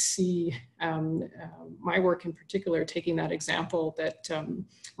really see my work in particular taking that example that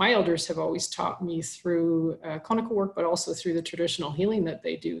my elders have always taught me through clinical work, but also through the traditional healing that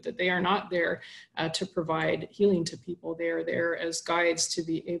they do, that they are not there to provide healing to people. They are there as guides to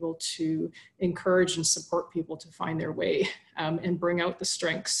be able to encourage and support people to find their way and bring out the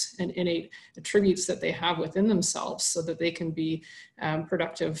strengths and innate attributes that they have within themselves so that they can be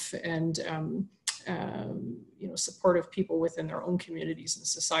productive and you know, supportive people within their own communities and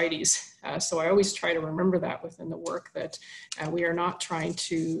societies. So I always try to remember that within the work, that we are not trying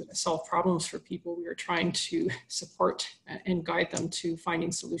to solve problems for people. We are trying to support and guide them to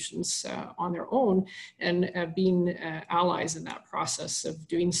finding solutions on their own, and being allies in that process of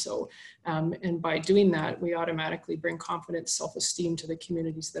doing so. And by doing that, we automatically bring confidence, self-esteem to the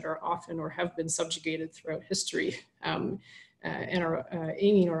communities that are often or have been subjugated throughout history. And are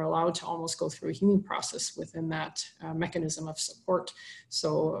aiming or allowed to almost go through a healing process within that mechanism of support.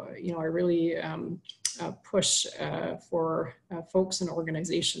 So, you know, I really push for folks and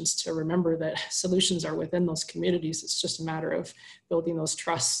organizations to remember that solutions are within those communities. It's just a matter of building those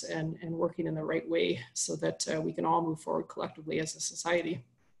trusts and working in the right way so that we can all move forward collectively as a society.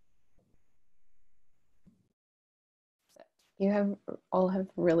 You all have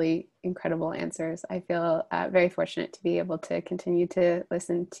really incredible answers. I feel very fortunate to be able to continue to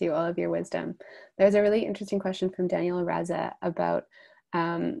listen to all of your wisdom. There's a really interesting question from Daniel Raza about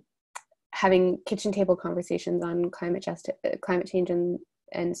having kitchen table conversations on climate change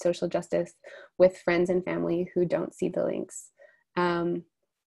and social justice with friends and family who don't see the links. Do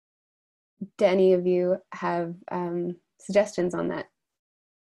any of you have suggestions on that?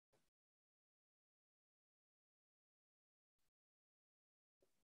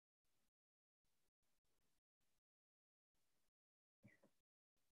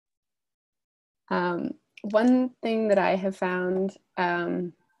 One thing that I have found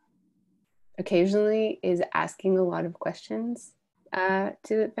occasionally is asking a lot of questions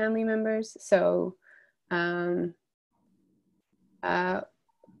to family members. So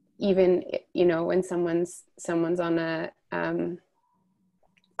even, you know, when someone's on a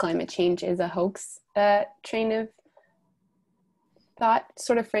climate change is a hoax train of thought,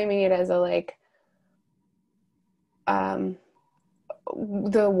 sort of framing it as a like,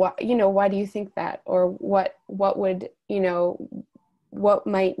 why do you think that, or what would, you know, what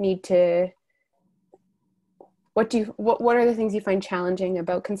might need to, what are the things you find challenging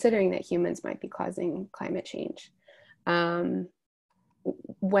about considering that humans might be causing climate change?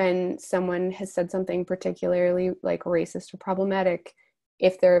 When someone has said something particularly like racist or problematic,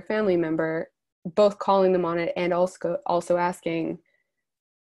 if they're a family member, both calling them on it and also asking,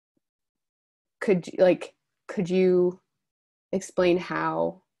 could you explain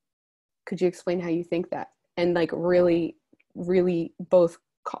how you think that, and like really both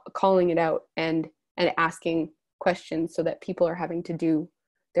calling it out and asking questions so that people are having to do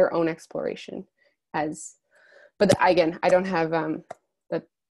their own exploration. But again, I don't have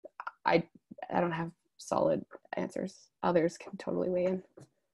I don't have solid answers. Others can totally weigh in.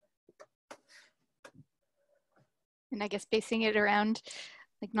 And I guess basing it around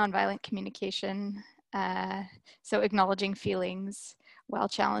like nonviolent communication, so acknowledging feelings while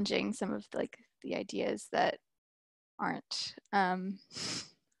challenging some of like the ideas that aren't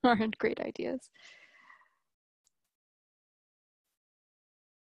great ideas.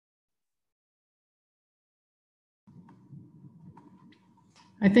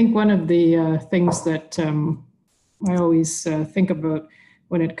 I think one of the things that I always think about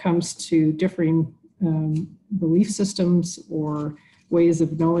when it comes to differing belief systems or ways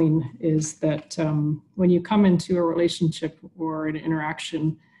of knowing is that when you come into a relationship or an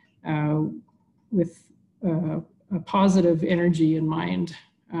interaction with a positive energy in mind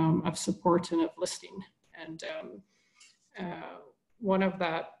of support and of listening, and one of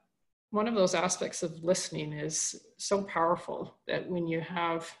those aspects of listening is so powerful that when you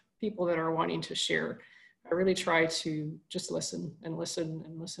have people that are wanting to share, I really try to just listen and listen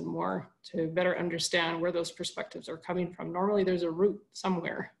and listen more to better understand where those perspectives are coming from. Normally there's a root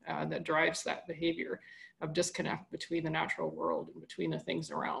somewhere that drives that behavior of disconnect between the natural world and between the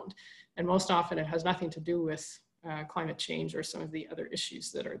things around. And most often it has nothing to do with climate change or some of the other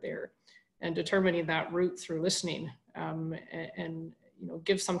issues that are there. And determining that root through listening and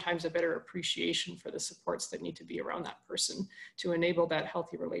give sometimes a better appreciation for the supports that need to be around that person to enable that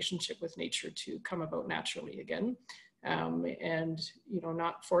healthy relationship with nature to come about naturally again, and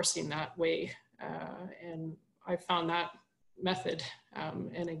not forcing that way. And I found that method,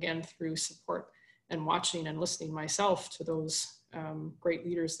 and again through support and watching and listening myself to those great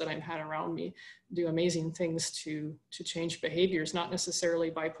leaders that I've had around me, do amazing things to change behaviors, not necessarily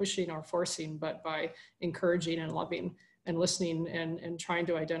by pushing or forcing, but by encouraging and loving and listening and trying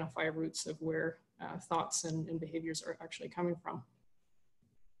to identify roots of where thoughts and behaviors are actually coming from.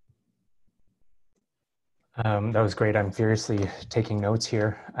 That was great. I'm furiously taking notes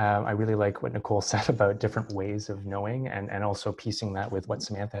here. I really like what Nicole said about different ways of knowing, and also piecing that with what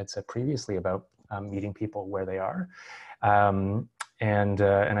Samantha had said previously about meeting people where they are. And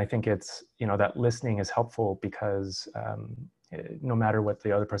I think it's, that listening is helpful because no matter what the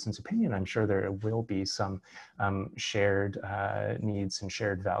other person's opinion, I'm sure there will be some shared needs and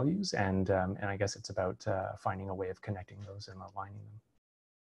shared values. And I guess it's about finding a way of connecting those and aligning them.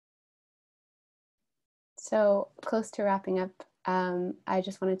 So close to wrapping up, I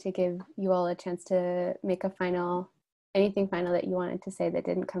just wanted to give you all a chance to make anything final that you wanted to say that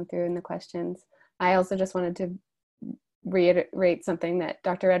didn't come through in the questions. I also just wanted to reiterate something that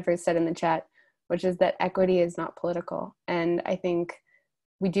Dr. Edwards said in the chat, which is that equity is not political. And I think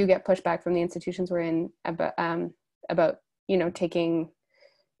we do get pushback from the institutions we're in about taking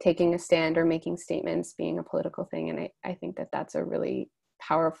a stand or making statements being a political thing. And I think that that's a really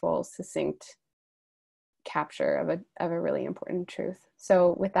powerful, succinct capture of a really important truth.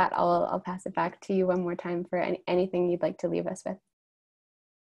 So with that, I'll pass it back to you one more time for anything you'd like to leave us with.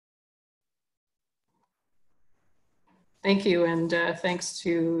 Thank you, and thanks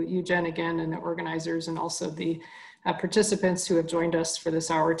to you, Jen, again, and the organizers, and also the participants who have joined us for this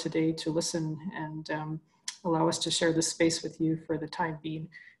hour today to listen and allow us to share this space with you for the time being.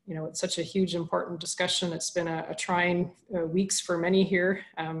 It's such a huge, important discussion. It's been a trying weeks for many here.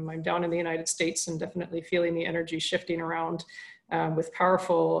 I'm down in the United States and definitely feeling the energy shifting around with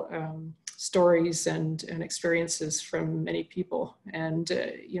powerful stories and experiences from many people. And,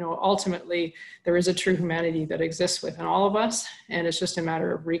 ultimately, there is a true humanity that exists within all of us. And it's just a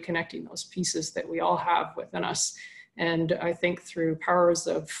matter of reconnecting those pieces that we all have within us. And I think through powers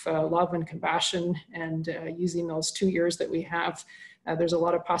of love and compassion and using those 2 years that we have, there's a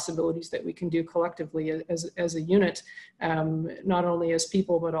lot of possibilities that we can do collectively as a unit, not only as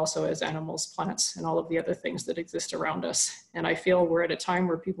people, but also as animals, plants, and all of the other things that exist around us. And I feel we're at a time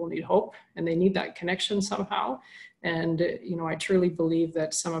where people need hope and they need that connection somehow. And, I truly believe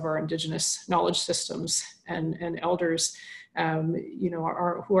that some of our Indigenous knowledge systems and elders,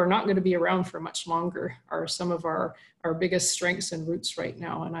 who are not going to be around for much longer, are some of our biggest strengths and roots right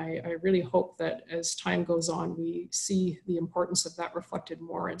now. And I really hope that as time goes on, we see the importance of that reflected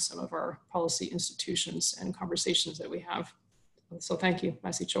more in some of our policy institutions and conversations that we have. So thank you,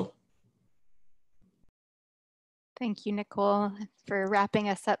 Masicho. Thank you, Nicole, for wrapping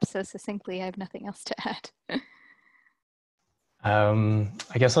us up so succinctly. I have nothing else to add.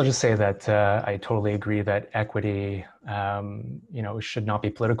 I guess I'll just say that I totally agree that equity, should not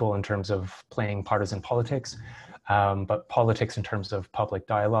be political in terms of playing partisan politics, but politics in terms of public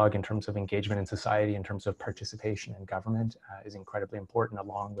dialogue, in terms of engagement in society, in terms of participation in government is incredibly important,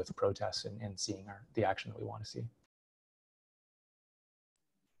 along with protests and seeing the action that we want to see.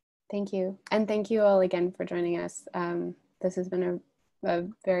 Thank you. And thank you all again for joining us. This has been a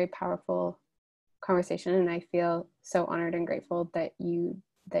very powerful conversation, and I feel so honored and grateful that you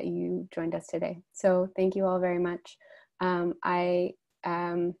joined us today. So thank you all very much. I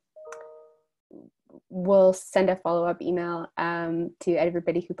will send a follow-up email to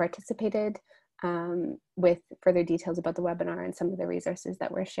everybody who participated with further details about the webinar and some of the resources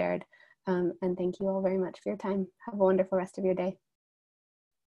that were shared. And thank you all very much for your time. Have a wonderful rest of your day.